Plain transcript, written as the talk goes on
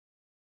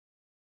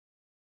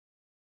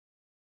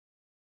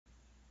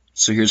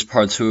So here's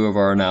part 2 of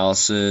our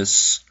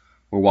analysis.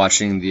 We're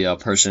watching the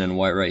person in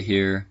white right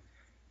here.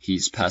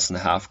 He's passing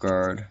the half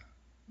guard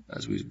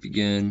as we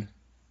begin.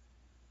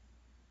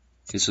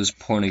 Okay, so his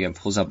point again,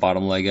 pulls that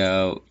bottom leg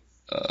out,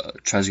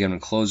 tries to get him in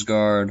close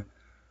guard.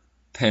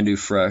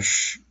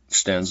 Pandufresh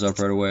stands up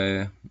right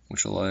away,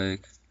 which I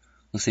like.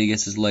 Let's say he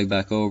gets his leg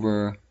back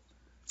over.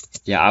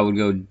 Yeah, I would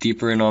go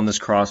deeper in on this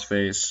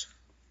crossface.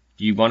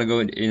 You want to go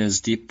in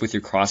as deep with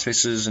your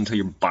crossfaces until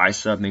your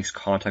bicep makes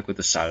contact with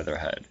the side of their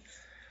head.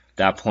 At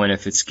that point,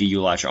 if it's ski,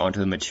 you latch onto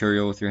the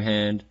material with your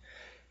hand.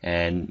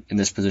 And in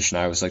this position,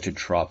 I always like to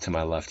drop to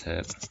my left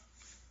hip.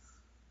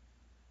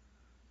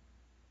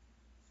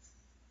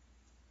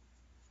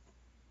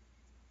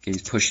 Okay,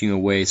 he's pushing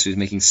away, so he's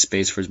making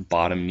space for his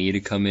bottom knee to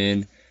come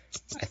in.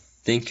 I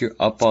think you're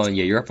up on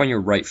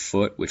your right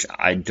foot, which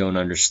I don't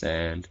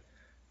understand.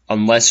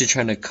 Unless you're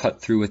trying to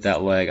cut through with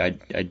that leg,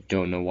 I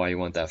don't know why you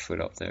want that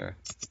foot up there.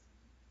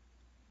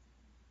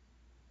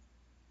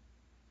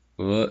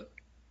 But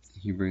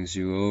he brings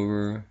you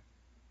over.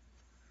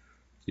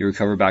 You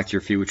recover back to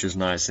your feet, which is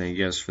nice, and he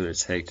goes for the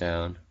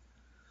takedown.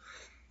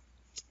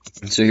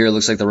 And so here it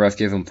looks like the ref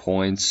gave him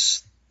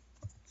points.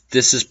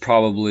 This is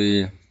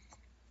probably,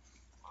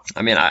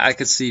 I mean, I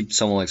could see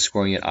someone like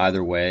scoring it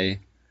either way.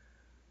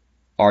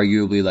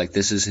 Arguably, like,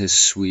 this is his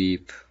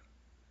sweep.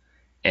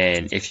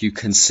 And if you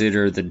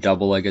consider the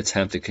double leg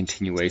attempt a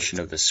continuation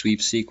of the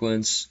sweep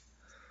sequence,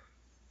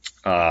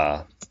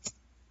 then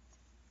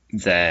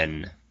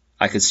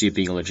I could see it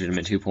being a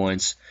legitimate 2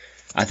 points.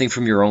 I think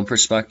from your own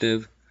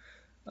perspective,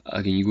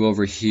 again, you go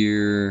over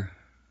here,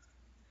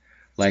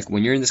 like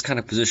when you're in this kind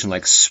of position,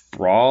 like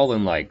sprawl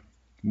and like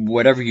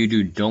whatever you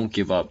do, don't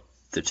give up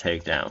the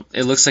takedown.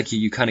 It looks like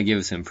you kind of give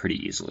it to him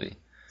pretty easily.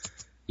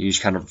 You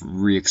just kind of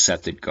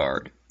re-accepted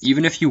guard.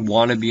 Even if you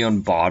want to be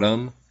on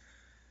bottom,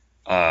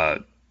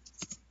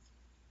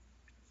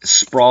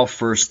 sprawl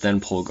first,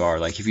 then pull guard.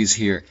 Like if he's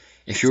here,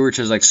 if you were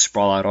to like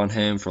sprawl out on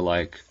him for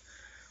like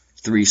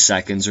 3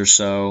 seconds or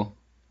so,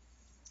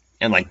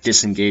 and like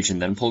disengage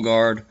and then pull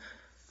guard,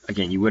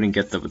 again, you wouldn't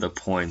get the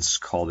points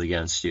called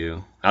against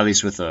you, at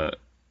least with a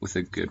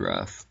good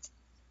ref.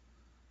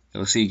 It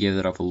looks like you gave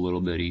that up a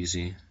little bit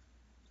easy.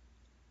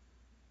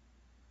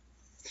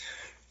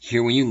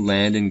 Here, when you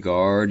land in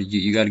guard,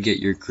 you got to get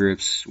your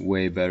grips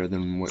way better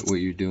than what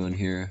you're doing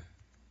here.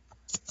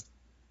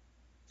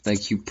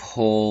 Like you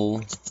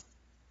pull.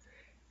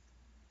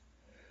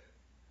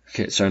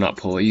 Okay, sorry, not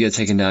pull. You get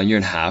taken down. You're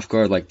in half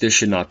guard. Like this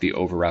should not be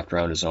over wrapped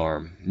around his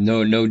arm.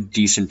 No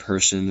decent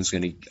person is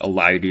going to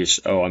allow you to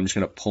just, oh, I'm just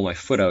going to pull my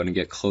foot out and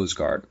get close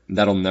guard.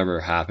 That'll never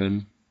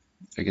happen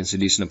against a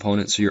decent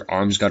opponent. So your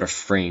arm's got a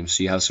frame,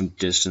 so you have some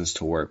distance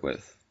to work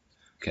with.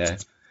 Okay.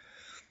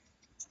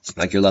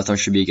 Like your left arm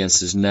should be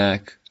against his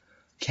neck.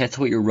 Can't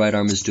tell what your right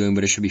arm is doing,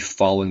 but it should be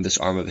following this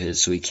arm of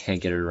his so he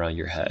can't get it around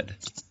your head.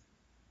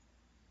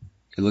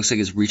 It looks like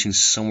it's reaching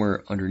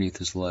somewhere underneath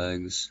his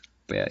legs.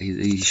 But yeah,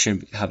 he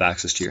shouldn't have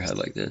access to your head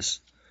like this.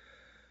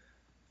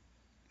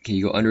 Okay,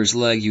 you go under his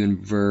leg, you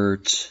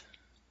invert.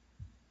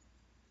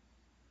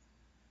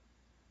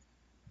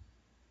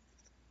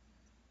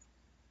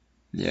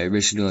 Yeah, you're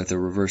basically doing like the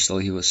reverse El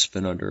Hiwa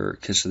spin under,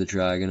 kiss of the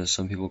dragon, as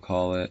some people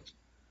call it.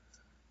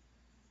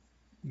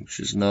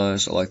 Which is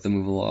nice. I like the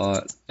move a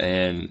lot.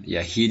 And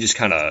yeah, he just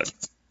kind of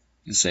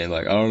is saying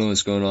like, I don't know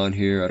what's going on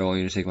here. I don't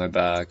want you to take my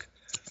back.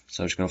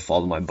 So I'm just going to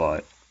fall to my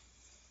butt.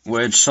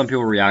 Which some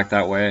people react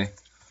that way.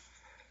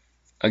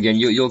 Again,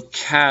 you'll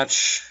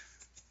catch.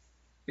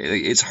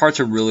 It's hard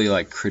to really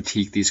like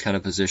critique these kind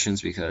of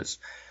positions because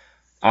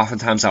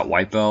oftentimes at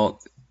white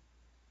belt,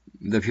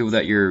 the people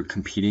that you're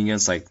competing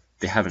against, like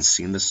they haven't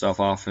seen this stuff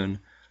often.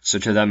 So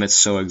to them, it's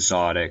so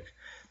exotic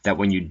that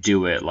when you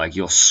do it, like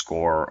you'll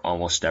score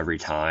almost every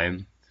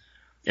time.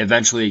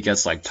 Eventually, it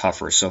gets like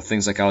tougher. So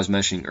things like I was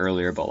mentioning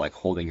earlier about like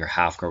holding your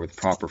half guard with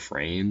proper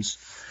frames.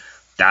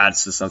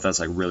 That's the stuff that's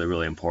like really,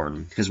 really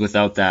important because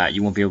without that,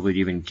 you won't be able to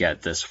even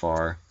get this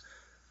far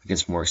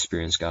against more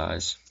experienced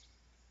guys.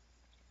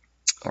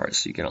 All right,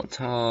 so you get on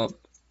top.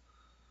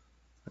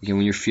 Again,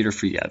 when your feet are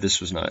free, yeah,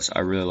 this was nice. I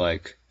really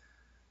like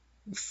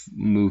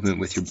movement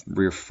with your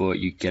rear foot.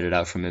 You get it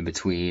out from in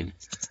between.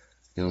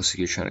 It looks like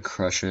you're trying to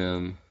crush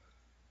him.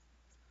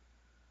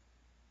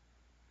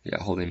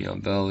 Yeah, holding you on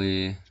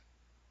belly.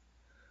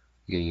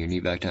 Getting your knee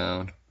back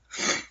down.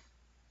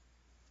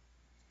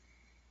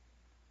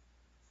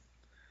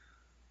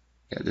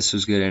 Yeah, this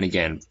was good. And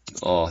again,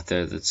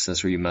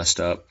 that's where you messed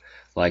up.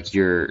 Like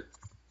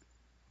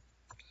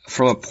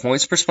from a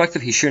points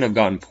perspective, he shouldn't have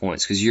gotten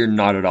points because you're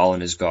not at all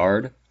in his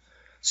guard.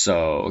 So,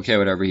 okay,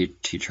 whatever, he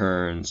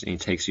turns and he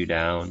takes you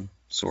down,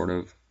 sort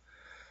of.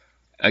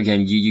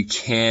 Again, you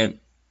can't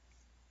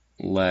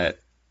let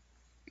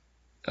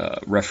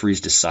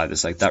referees decide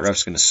this. Like, that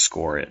ref's going to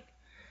score it.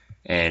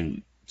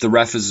 And the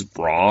ref is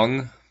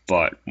wrong,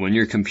 but when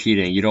you're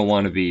competing, you don't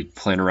want to be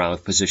playing around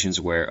with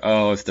positions where,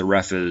 oh, if the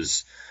ref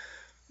is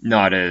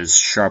not as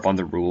sharp on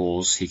the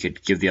rules, he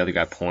could give the other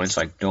guy points.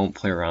 Like, don't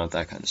play around with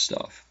that kind of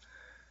stuff.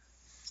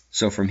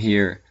 So from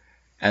here,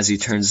 as he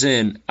turns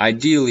in,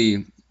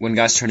 ideally, when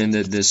guys turn in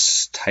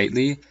this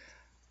tightly,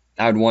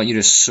 I would want you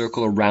to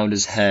circle around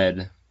his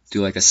head,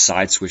 do like a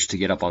side switch to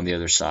get up on the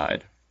other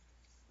side.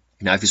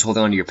 Now, if he's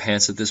holding onto your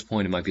pants at this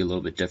point, it might be a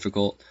little bit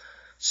difficult.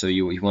 So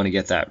you want to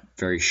get that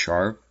very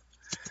sharp.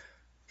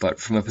 But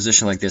from a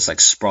position like this,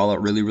 like sprawl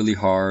out really, really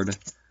hard,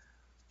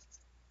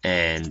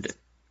 and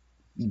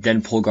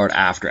then pull guard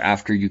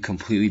after you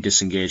completely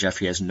disengage, after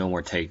he has no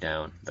more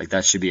takedown. Like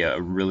that should be a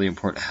really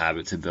important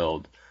habit to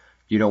build.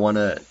 You don't want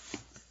to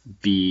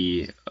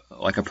be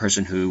like a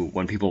person who,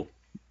 when people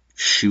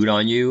shoot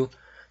on you,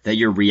 that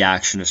your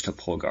reaction is to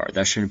pull guard.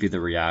 That shouldn't be the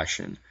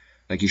reaction.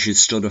 Like you should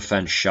still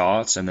defend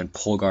shots and then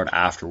pull guard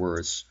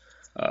afterwards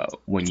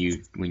when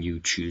you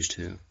choose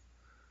to.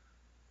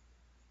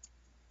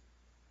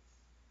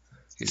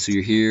 Okay, so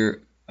you're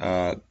here.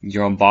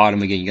 You're on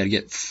bottom again. You got to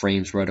get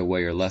frames right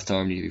away. Your left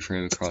arm needs to be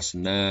framed across the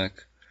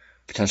neck,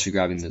 potentially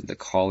grabbing the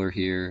collar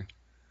here.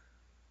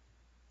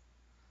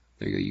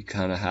 There you go. You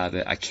kind of have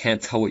it. I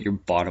can't tell what your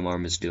bottom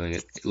arm is doing.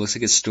 It looks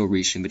like it's still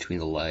reaching between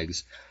the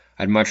legs.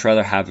 I'd much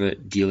rather have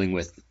it dealing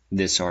with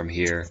this arm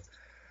here.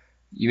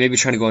 You may be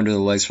trying to go under the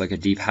legs for like a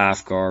deep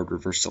half guard,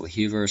 reverse de la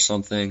Hiva or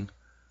something.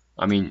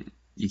 I mean,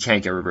 you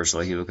can't get reverse de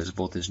la Hiva because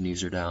both his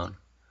knees are down.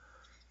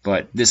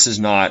 But this is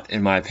not,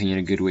 in my opinion,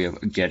 a good way of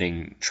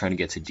trying to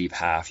get to deep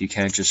half. You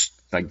can't just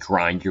like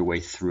grind your way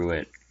through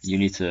it. You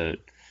need to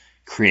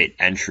create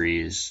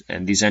entries,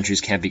 and these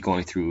entries can't be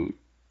going through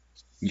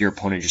your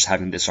opponent just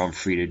having this arm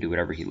free to do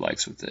whatever he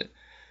likes with it.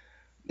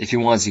 If he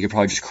wants, he could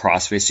probably just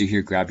crossface you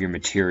here, grab your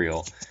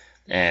material,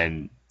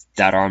 and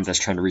that arm that's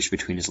trying to reach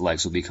between his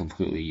legs will be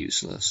completely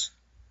useless.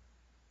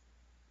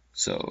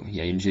 So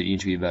yeah, you need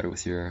to be better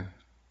with your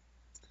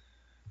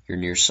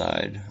near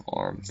side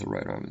arm, the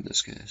right arm in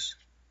this case.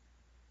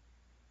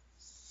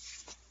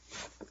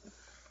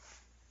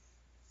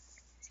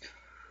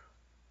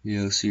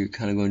 Yeah, so you're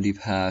kind of going deep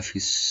half.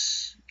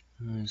 He's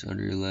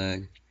under your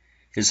leg.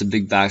 Here's a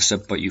big back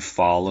step, but you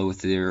follow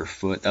with your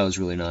foot. That was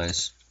really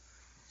nice.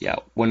 Yeah,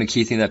 one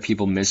key thing that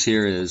people miss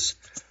here is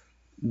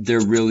they're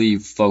really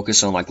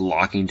focused on like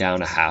locking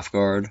down a half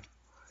guard.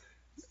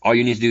 All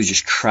you need to do is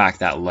just track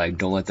that leg.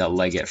 Don't let that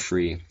leg get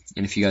free.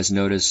 And if you guys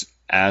notice,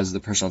 as the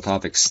person on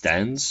top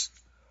extends,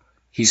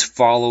 he's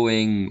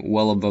following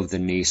well above the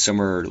knee,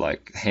 somewhere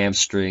like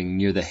hamstring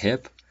near the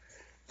hip.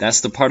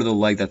 That's the part of the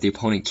leg that the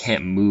opponent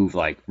can't move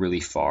like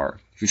really far.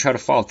 If you try to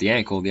follow the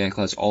ankle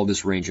has all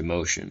this range of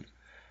motion.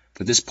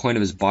 But this point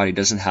of his body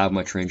doesn't have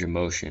much range of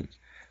motion.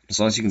 As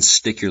long as you can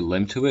stick your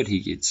limb to it,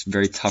 it's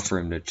very tough for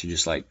him to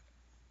just like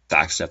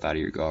backstep out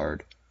of your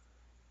guard.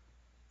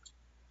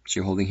 So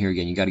you're holding here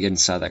again. You got to get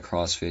inside that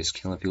crossface.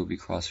 Can't let people be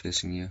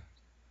cross-facing you.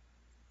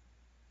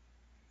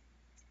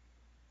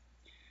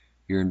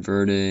 You're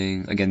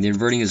inverting. Again, the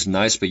inverting is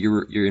nice, but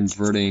you're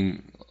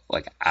inverting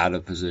like out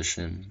of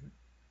position.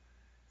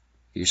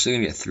 You're still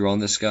gonna get through on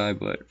this guy,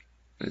 but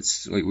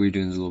it's what you're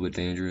doing is a little bit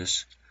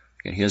dangerous.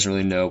 Again, he doesn't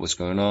really know what's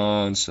going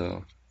on,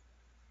 so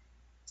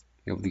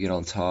you're able to get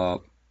on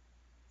top.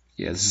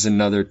 Yeah, this is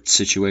another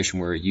situation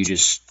where you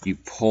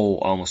pull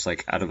almost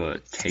like out of a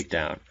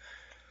takedown.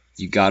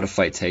 You gotta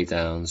fight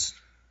takedowns.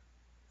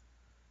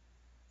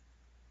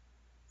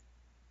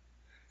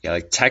 Yeah,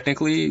 like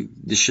technically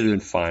this should have been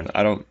fine.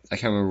 I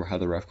can't remember how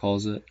the ref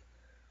calls it.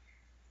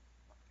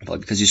 But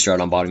because you start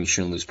on bottom, you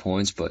shouldn't lose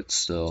points, but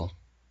still.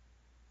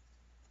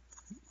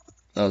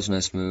 That was a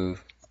nice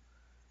move.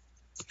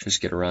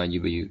 Just get around you,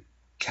 but you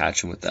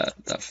catch him with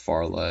that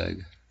far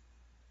leg.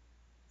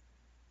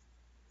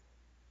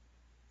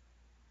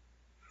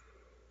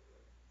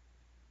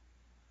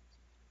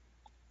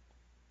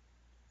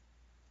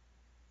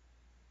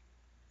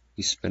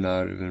 You spin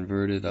out of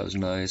inverted. That was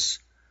nice.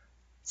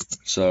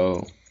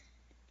 So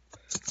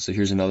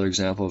here's another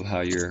example of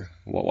how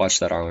watch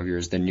that arm of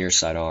yours, the near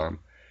side arm.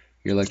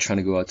 You're like trying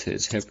to go out to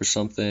his hip or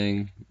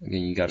something.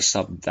 Again, you got to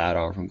stop that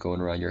arm from going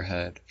around your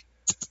head.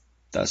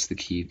 That's the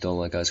key. Don't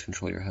let guys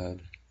control your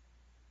head.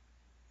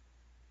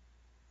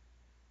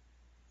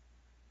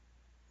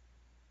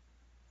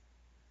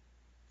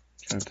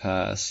 Trying to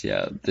pass.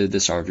 Yeah,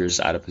 this arm of yours is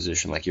out of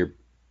position. Like you're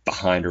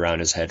behind around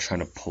his head trying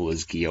to pull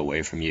his gi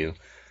away from you.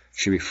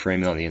 Should be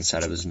framing on the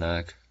inside of his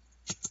neck.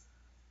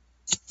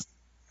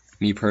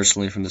 Me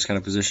personally, from this kind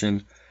of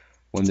position,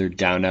 when they're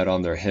down out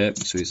on their hip,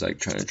 so he's like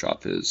trying to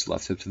drop his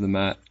left hip to the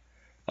mat,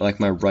 I like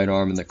my right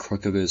arm in the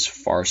crook of his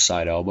far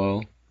side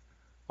elbow.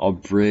 I'll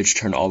bridge,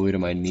 turn all the way to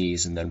my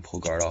knees, and then pull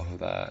guard off of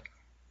that.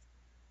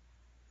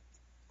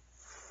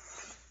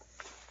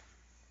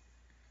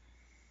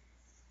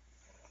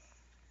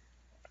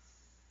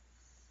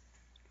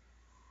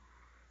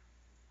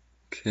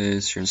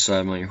 Okay, so you're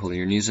inside mount, you're holding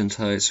your knees in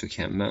tight so we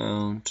can't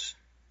mount.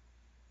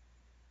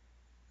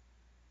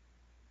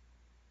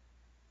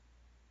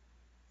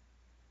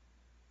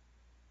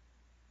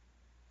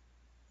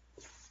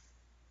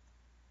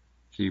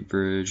 You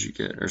bridge,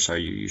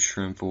 you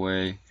shrimp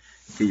away,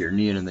 get your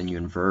knee in, and then you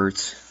invert.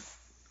 So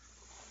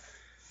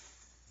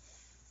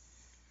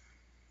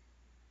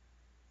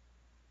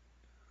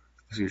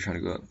you're trying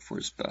to go up before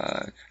his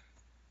back.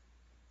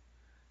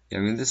 Yeah,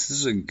 I mean, this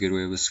is a good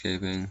way of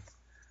escaping.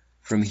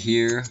 From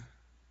here,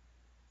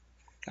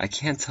 I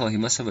can't tell. He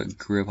must have a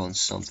grip on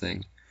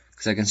something.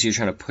 Because I can see you're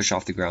trying to push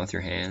off the ground with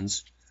your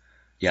hands.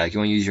 Yeah, like you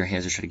want to use your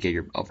hands to try to get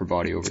your upper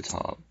body over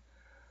top.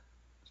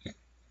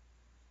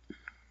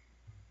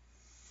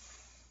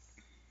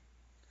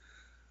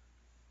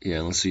 Yeah,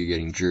 unless you're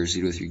getting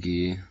jerseyed with your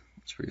gi.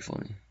 It's pretty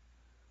funny.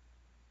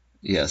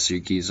 Yeah, so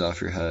your gi's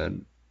off your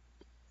head.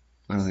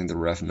 I don't think the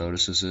ref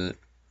notices it.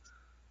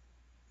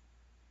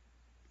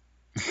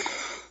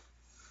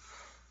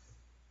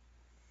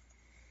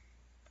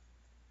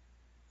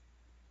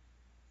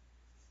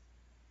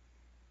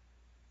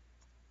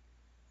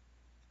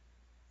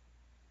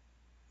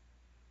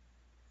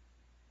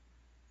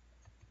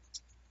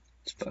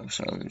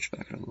 Sorry, let me just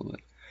back it up a little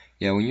bit.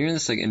 Yeah, when you're in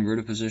this like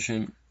inverted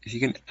position, if you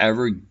can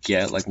ever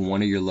get like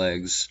one of your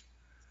legs,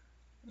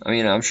 I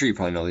mean, I'm sure you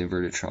probably know the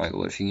inverted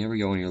triangle, but if you can ever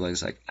get one of your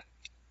legs like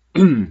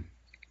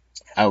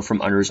out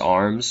from under his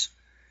arms,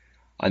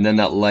 and then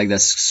that leg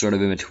that's sort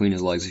of in between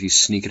his legs, if you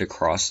sneak it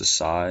across the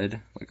side,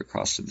 like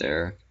across to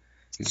there,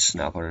 you can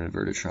snap on an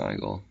inverted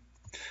triangle.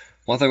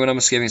 One thing when I'm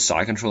escaping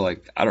side control,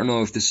 like, I don't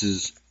know if this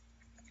is,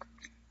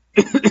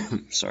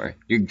 sorry,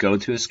 your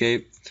go-to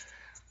escape.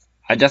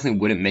 I definitely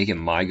wouldn't make it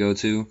my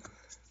go-to.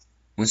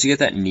 Once you get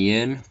that knee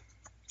in,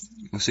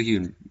 looks like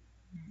you,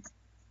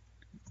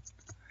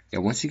 yeah,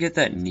 once you get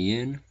that knee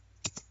in,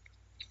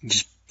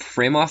 just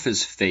frame off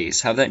his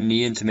face, have that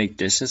knee in to make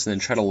distance, and then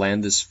try to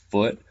land this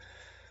foot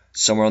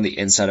somewhere on the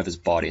inside of his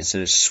body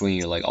instead of swinging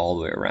your leg all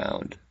the way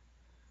around.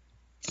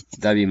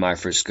 That'd be my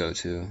first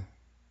go-to.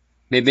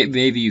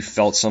 Maybe you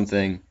felt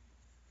something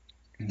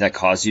that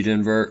caused you to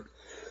invert.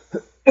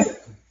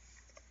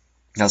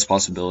 That's a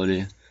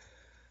possibility.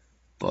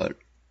 But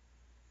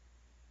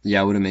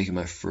yeah, I wouldn't make it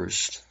my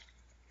first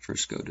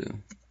go-to.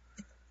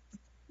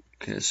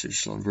 Okay, so you're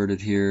still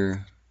inverted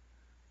here.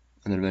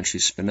 And then eventually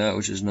spin out,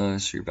 which is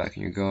nice. So you're back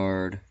in your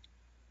guard.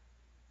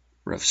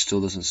 Ref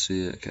still doesn't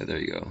see it. Okay, there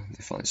you go.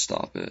 They finally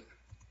stop it.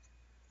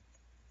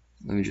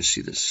 Let me just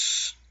see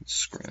this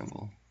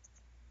scramble.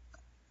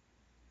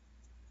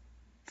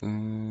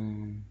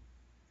 Boom.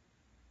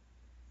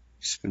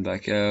 Spin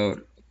back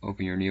out.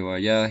 Open your knee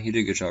wide. Yeah, you did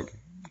a good job.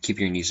 Keep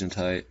your knees in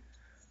tight.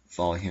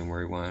 Following him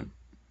where he went.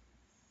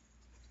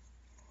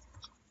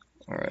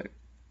 Alright.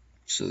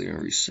 So they're going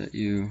to reset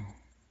you.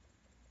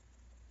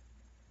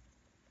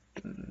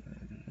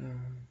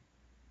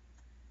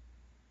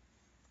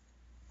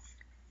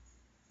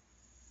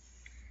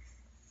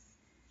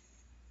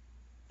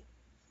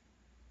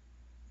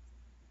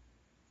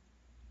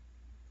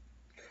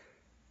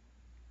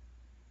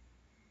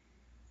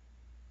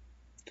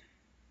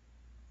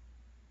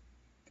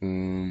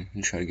 Boom.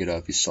 You try to get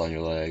up, he's still on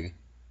your leg.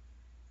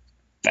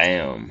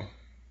 Bam.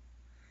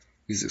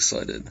 He's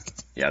excited.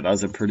 Yeah, that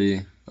was a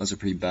pretty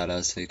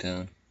badass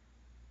takedown.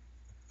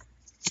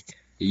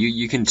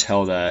 You can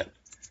tell that,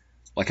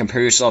 like,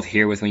 compare yourself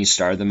here with when you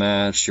started the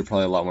match, you're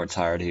probably a lot more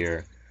tired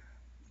here.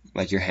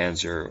 Like, your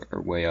hands are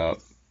way up.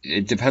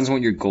 It depends on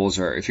what your goals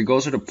are. If your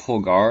goals are to pull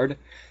guard,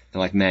 then,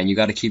 like, man, you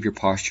got to keep your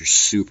posture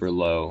super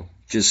low.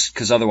 Just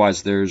because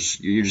otherwise there's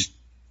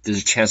a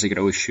chance they could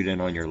always shoot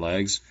in on your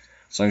legs.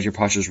 As long as your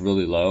posture is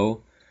really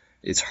low,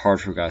 it's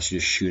hard for guys to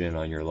just shoot in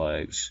on your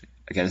legs.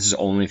 Again, this is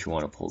only if you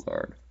want to pull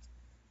guard.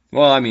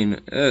 Well, I mean,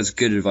 it's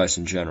good advice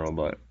in general,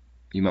 but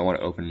you might want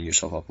to open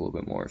yourself up a little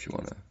bit more if you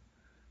want to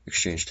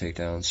exchange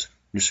takedowns,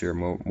 just so you're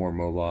more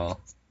mobile.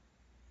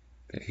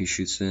 Okay, he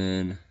shoots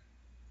in.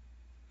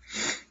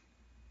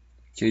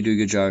 Okay, you do a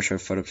good job. Try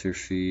to fight up to your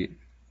feet.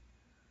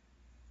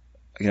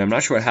 Again, I'm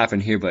not sure what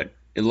happened here, but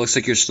it looks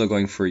like you're still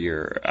going for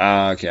your,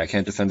 okay, I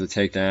can't defend the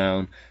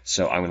takedown,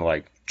 so I'm going to,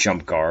 like,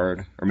 jump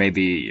guard. Or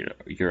maybe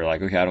you're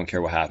like, okay, I don't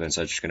care what happens,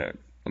 I'm going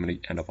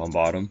to end up on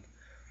bottom.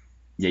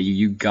 Yeah,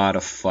 you got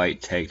to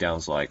fight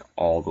takedowns, like,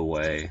 all the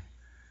way.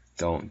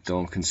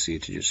 Don't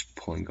concede to just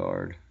pulling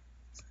guard.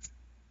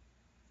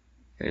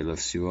 Okay, he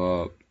lifts you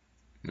up,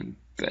 and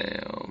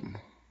bam.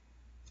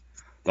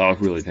 That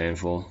looked really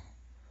painful.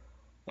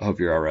 I hope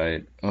you're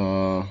alright.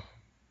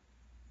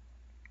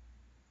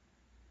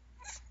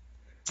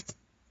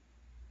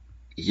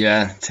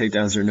 Yeah,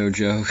 takedowns are no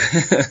joke.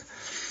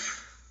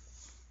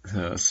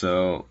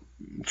 So,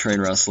 train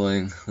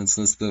wrestling.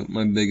 That's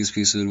my biggest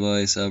piece of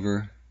advice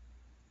ever.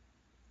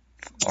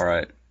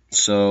 Alright,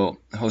 so,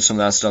 hope some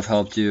of that stuff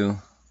helped you.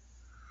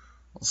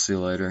 I'll see you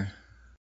later.